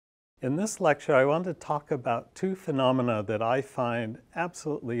In this lecture, I want to talk about two phenomena that I find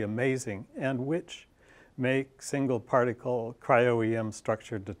absolutely amazing and which make single particle cryo-EM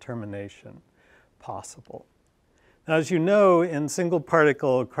structure determination possible. Now, as you know, in single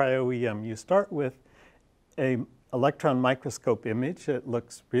particle cryo-EM, you start with an electron microscope image. It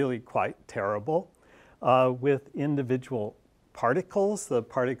looks really quite terrible with individual particles. The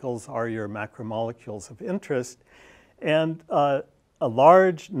particles are your macromolecules of interest. And a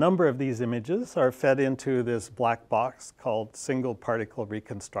large number of these images are fed into this black box called single particle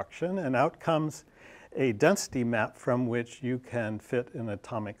reconstruction, and out comes a density map from which you can fit an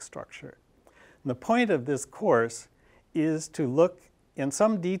atomic structure. And the point of this course is to look in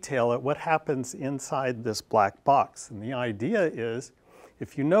some detail at what happens inside this black box. And the idea is,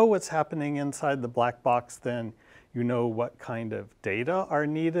 if you know what's happening inside the black box, then you know what kind of data are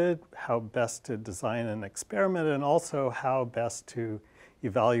needed, how best to design an experiment, and also how best to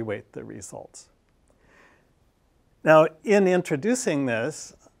evaluate the results. Now, in introducing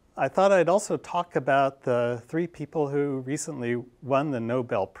this, I thought I'd also talk about the three people who recently won the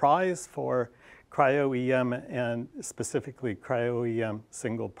Nobel Prize for cryo-EM and specifically cryo-EM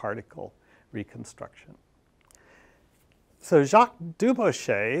single particle reconstruction. So Jacques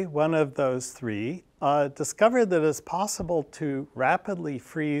Dubochet, one of those three, discovered that it's possible to rapidly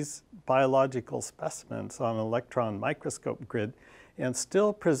freeze biological specimens on an electron microscope grid and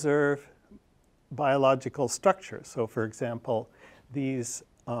still preserve biological structure. So for example, these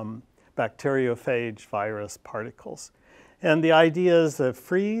bacteriophage virus particles. And the idea is to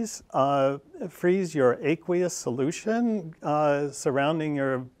freeze your aqueous solution surrounding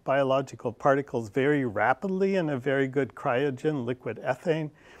your biological particles very rapidly in a very good cryogen, liquid ethane.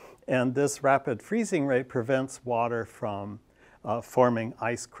 And this rapid freezing rate prevents water from forming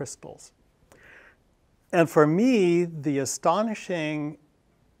ice crystals. And for me, the astonishing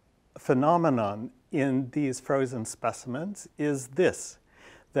phenomenon in these frozen specimens is this,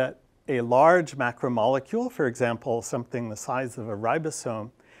 that a large macromolecule, for example, something the size of a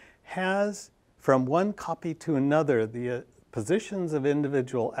ribosome, has from one copy to another the positions of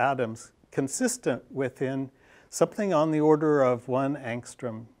individual atoms consistent within something on the order of 1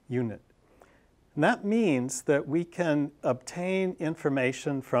 angstrom unit. And that means that we can obtain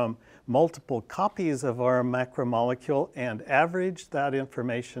information from multiple copies of our macromolecule and average that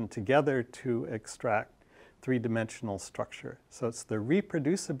information together to extract three-dimensional structure. So it's the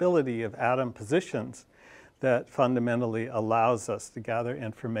reproducibility of atom positions that fundamentally allows us to gather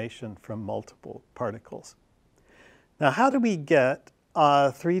information from multiple particles. Now, how do we get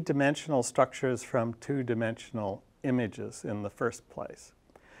three-dimensional structures from two-dimensional images in the first place?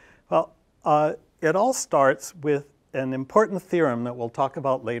 Well, it all starts with an important theorem that we'll talk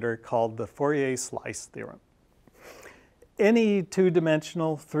about later called the Fourier slice theorem. Any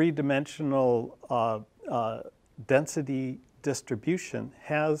two-dimensional, three-dimensional density distribution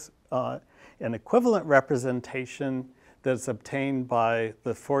has an equivalent representation that's obtained by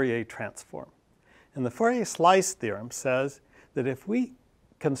the Fourier transform. And the Fourier slice theorem says that if we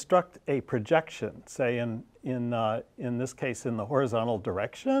construct a projection, say in this case in the horizontal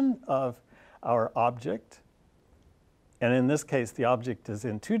direction of our object, and in this case the object is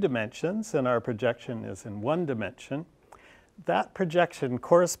in 2 dimensions and our projection is in 1 dimension, that projection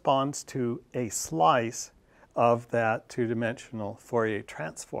corresponds to a slice of that 2-dimensional Fourier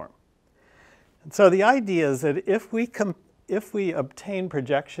transform. And so the idea is that if we obtain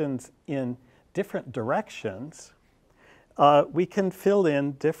projections in different directions, we can fill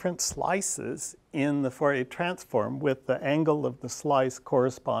in different slices in the Fourier transform with the angle of the slice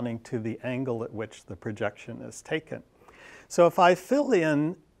corresponding to the angle at which the projection is taken. So if I fill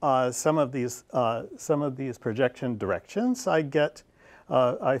in some of these projection directions,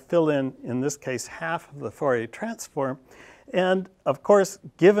 I fill in this case, half of the Fourier transform. And of course,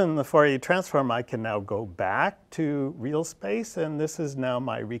 given the Fourier transform, I can now go back to real space, and this is now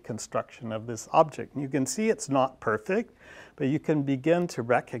my reconstruction of this object. And you can see it's not perfect, but you can begin to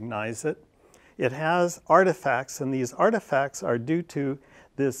recognize it. It has artifacts, and these artifacts are due to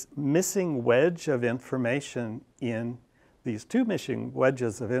this missing wedge of information in these two missing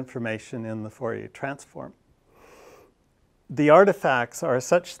wedges of information in the Fourier transform. The artifacts are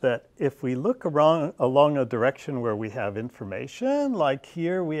such that if we look along a direction where we have information, like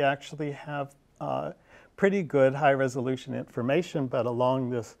here we actually have pretty good high-resolution information, but along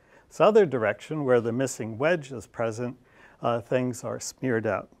this other direction where the missing wedge is present, things are smeared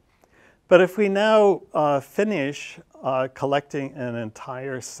out. But if we now finish collecting an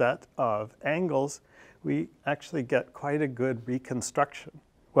entire set of angles, we actually get quite a good reconstruction.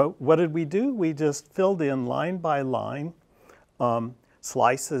 Well, what did we do? We just filled in line by line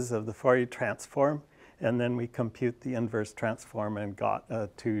slices of the Fourier transform, and then we compute the inverse transform and got a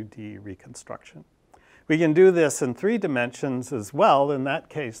 2D reconstruction. We can do this in 3 dimensions as well. In that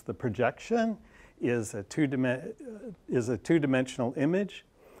case, the projection is a two-dimensional image.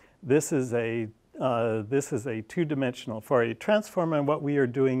 This is a 2-dimensional Fourier transform, and what we are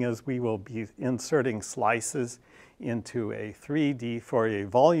doing is we will be inserting slices into a 3D Fourier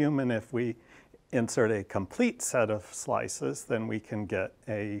volume, and if we insert a complete set of slices, then we can get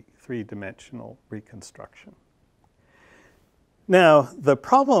a 3-dimensional reconstruction. Now, the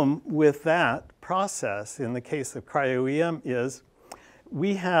problem with that process in the case of CryoEM is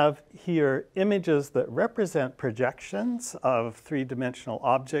we have here images that represent projections of 3-dimensional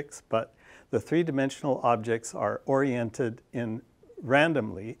objects, but the 3-dimensional objects are oriented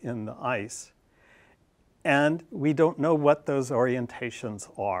randomly in the ice, and we don't know what those orientations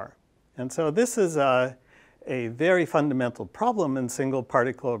are. And so this is a very fundamental problem in single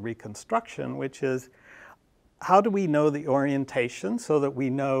particle reconstruction, which is how do we know the orientation so that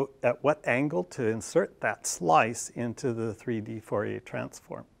we know at what angle to insert that slice into the 3D Fourier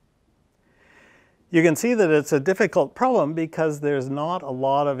transform? You can see that it's a difficult problem because there's not a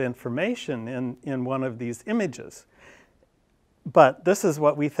lot of information in one of these images. But this is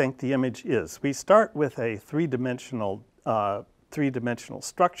what we think the image is. We start with a three-dimensional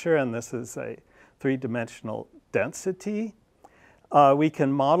structure, and this is a 3-dimensional density. We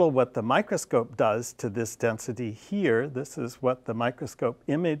can model what the microscope does to this density here. This is what the microscope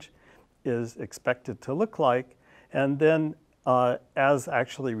image is expected to look like. And then as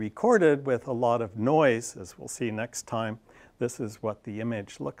actually recorded with a lot of noise, as we'll see next time, this is what the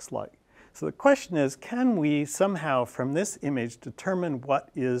image looks like. So the question is, can we somehow from this image determine what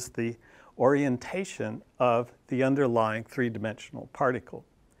is the orientation of the underlying 3-dimensional particle?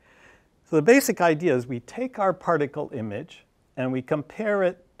 So the basic idea is we take our particle image and we compare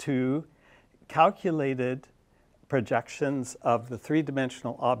it to calculated projections of the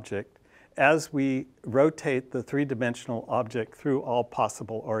 3-dimensional object as we rotate the 3-dimensional object through all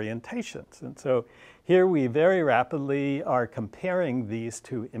possible orientations. And so here we very rapidly are comparing these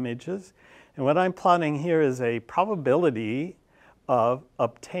 2 images. And what I'm plotting here is a probability of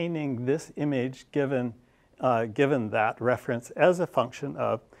obtaining this image given that reference as a function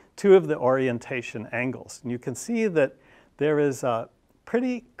of 2 of the orientation angles. And you can see that there is a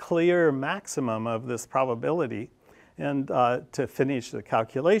pretty clear maximum of this probability. And to finish the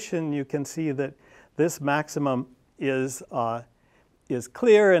calculation, you can see that this maximum is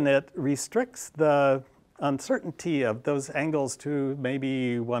clear, and it restricts the uncertainty of those angles to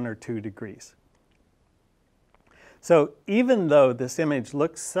maybe 1 or 2 degrees. So even though this image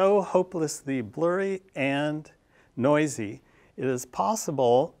looks so hopelessly blurry and noisy, it is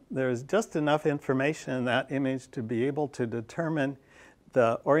possible there's just enough information in that image to be able to determine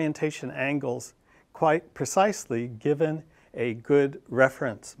the orientation angles quite precisely given a good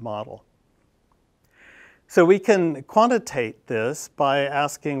reference model. So we can quantitate this by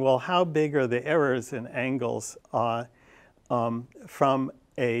asking, well, how big are the errors in angles from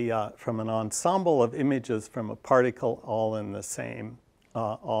an ensemble of images from a particle all in the same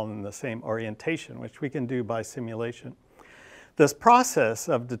orientation, which we can do by simulation. This process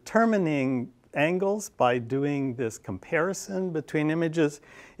of determining angles by doing this comparison between images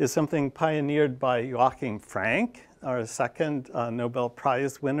is something pioneered by Joachim Frank, our second Nobel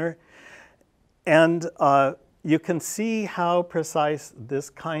Prize winner. And you can see how precise this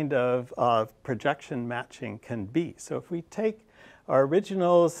kind of projection matching can be. So if we take our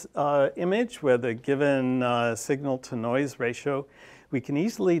original image with a given signal-to-noise ratio, we can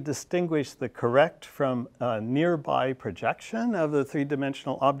easily distinguish the correct from nearby projection of the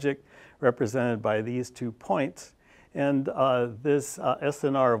 3-dimensional object represented by these 2 points. And this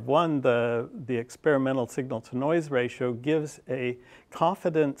SNR of 1, the experimental signal-to-noise ratio, gives a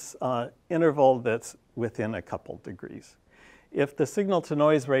confidence interval that's within a couple degrees. If the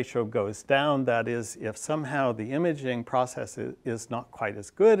signal-to-noise ratio goes down, that is, if somehow the imaging process is not quite as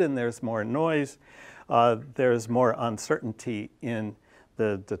good and there's more noise, there's more uncertainty in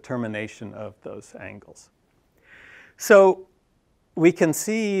the determination of those angles. So we can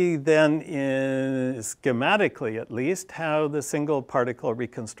see then, schematically at least, how the single particle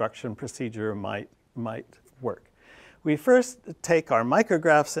reconstruction procedure might work. We first take our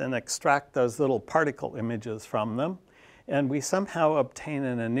micrographs and extract those little particle images from them, and we somehow obtain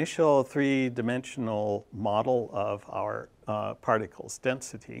an initial 3-dimensional model of our particle's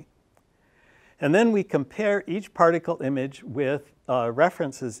density. And then we compare each particle image with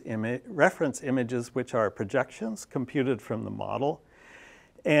reference images, which are projections computed from the model.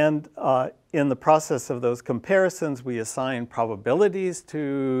 And in the process of those comparisons, we assign probabilities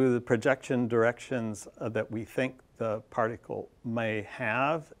to the projection directions that we think the particle may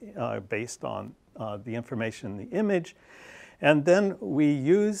have based on the information in the image. And then we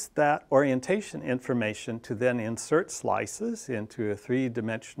use that orientation information to then insert slices into a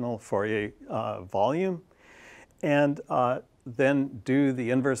three-dimensional Fourier volume, and then do the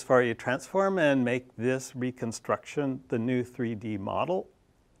inverse Fourier transform and make this reconstruction the new 3D model.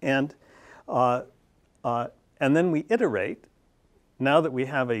 And then we iterate. Now that we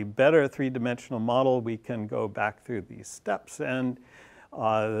have a better three-dimensional model, we can go back through these steps. And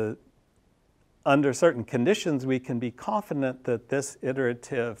under certain conditions, we can be confident that this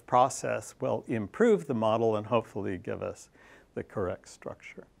iterative process will improve the model and hopefully give us the correct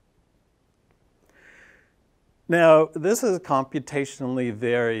structure. Now, this is computationally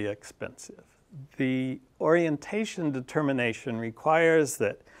very expensive. The orientation determination requires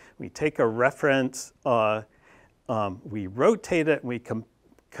that we take a reference, we rotate it, and we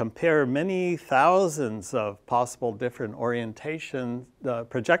compare many thousands of possible different orientation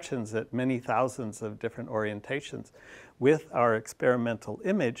projections at many thousands of different orientations with our experimental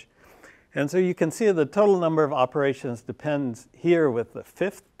image. And so you can see the total number of operations depends here with the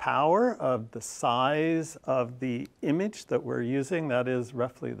fifth power of the size of the image that we're using. That is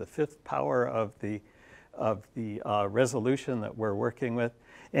roughly the fifth power of the resolution that we're working with.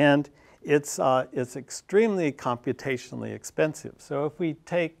 And it's extremely computationally expensive. So if we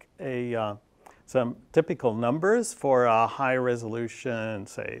take some typical numbers for a high resolution,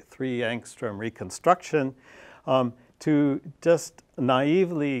 say 3 angstrom reconstruction, to just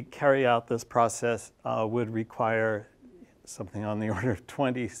naively carry out this process would require something on the order of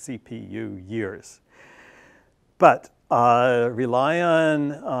 20 CPU years. But rely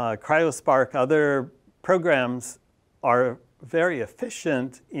on CryoSpark, other programs are very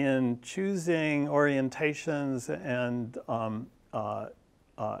efficient in choosing orientations and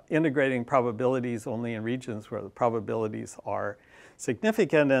integrating probabilities only in regions where the probabilities are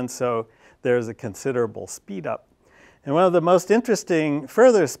significant, and so there's a considerable speed up. And one of the most interesting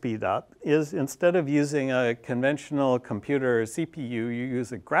further speed up is instead of using a conventional computer CPU, you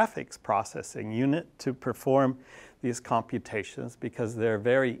use a graphics processing unit to perform these computations because they're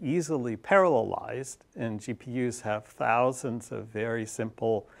very easily parallelized, and GPUs have thousands of very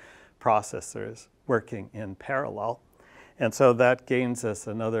simple processors working in parallel. And so that gains us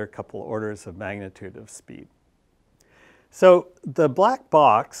another couple orders of magnitude of speed. So the black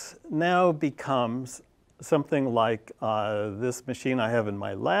box now becomes something like this machine I have in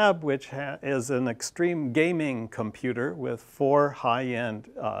my lab, which is an extreme gaming computer with 4 high-end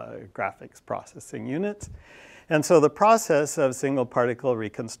graphics processing units. And so the process of single particle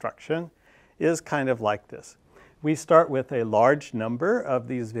reconstruction is kind of like this. We start with a large number of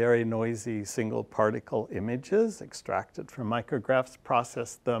these very noisy single particle images extracted from micrographs,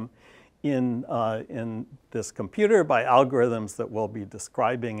 process them in this computer by algorithms that we'll be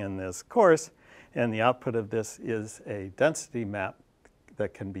describing in this course. And the output of this is a density map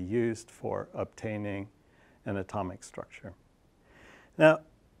that can be used for obtaining an atomic structure. Now,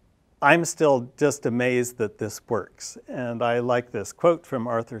 I'm still just amazed that this works. And I like this quote from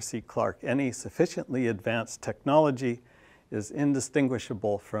Arthur C. Clarke: "Any sufficiently advanced technology is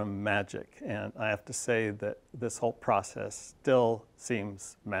indistinguishable from magic." And I have to say that this whole process still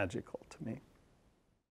seems magical to me.